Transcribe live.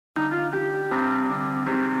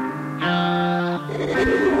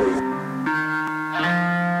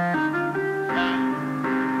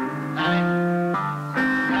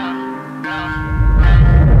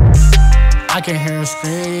her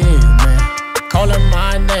screaming, calling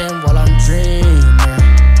my name while I'm dreaming.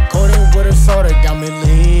 Coating with a soda got me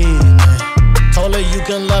leaning. Told her you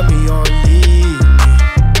can love me or leave me.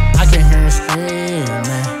 I can hear her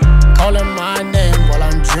screaming, calling my name while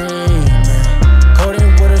I'm dreaming.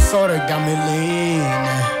 Coating with a soda got me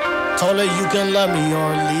leaning. Told her you can love me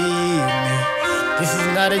or leave me. This is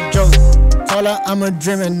not a joke. Told her I'm a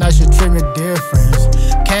dreamer, now she treat me different.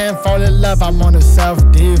 Can't fall in love, I'm on a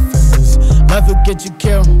self-defense. Love will get you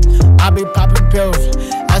killed, I be popping pills.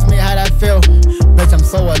 Ask me how that feel, bitch, I'm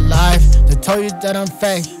so alive. They told you that I'm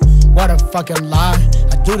fake, what a fucking lie.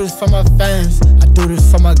 I do this for my fans, I do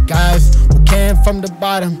this for my guys. We came from the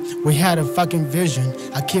bottom, we had a fucking vision.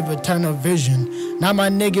 I keep eternal vision. Now my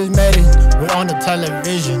niggas made it, we're on the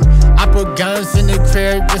television. I put guns in the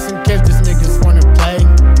crib just in case these niggas wanna play.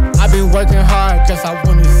 I been working hard cause I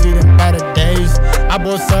wanna see them better days. I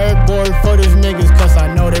bought surfboard for these niggas cause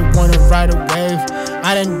I know they wanna ride a wave.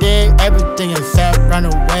 I done did everything except run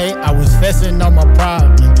away. I was facing all my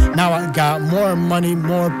problems. Now I got more money,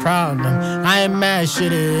 more problems. I ain't mad,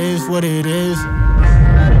 shit, it is what it is.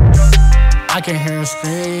 I can hear her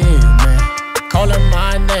screaming, calling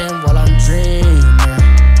my name while I'm dreaming.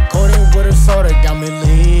 Coating with a soda got me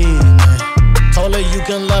leaning. Told her you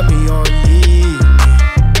can love me or leave me.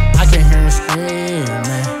 I can hear her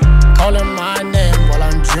screaming, calling my name while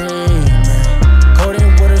I'm dreaming.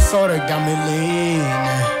 Coating with a soda got me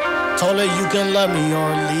leaning. Told her you can love me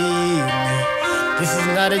or leave me. This is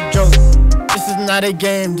not a joke, this is not a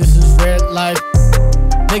game, this is real life.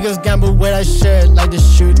 Niggas gamble with that shit like they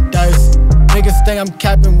shooting dice. Niggas think I'm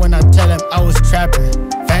capping when I tell them I was trapping.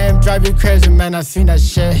 Fame drive you crazy, man, I seen that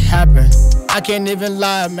shit happen. I can't even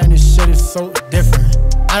lie, man, this shit is so different.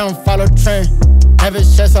 I don't follow trend, never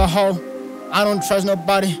chase a hoe. I don't trust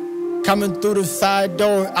nobody. Coming through the side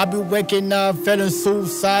door, I be waking up feeling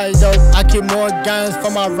suicidal. I keep more guns for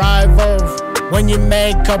my rivals. When you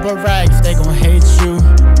make couple racks, they gon' hate you.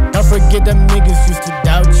 Don't forget them niggas used to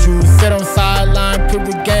doubt you. Sit on sideline, peep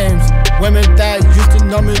the games. Women that used to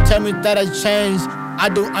know me tell me that I changed. I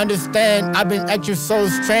do understand, I've been acting so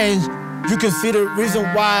strange. You can see the reason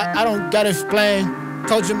why I don't gotta explain.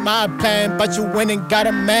 Told you my pain, but you went and got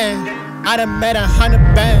a man. I done made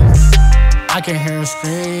 100 bands. I can hear her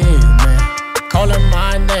screaming, calling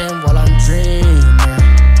my name while I'm dreaming.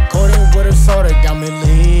 Coating with a soda got me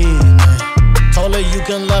leaning. Told her you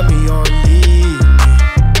can love me or leave me.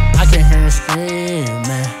 I can hear her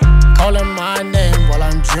screaming, calling my name while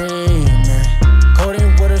I'm dreaming.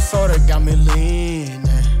 Coating with a soda got me leaning.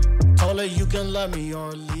 Told her you can love me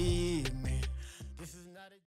or leave me.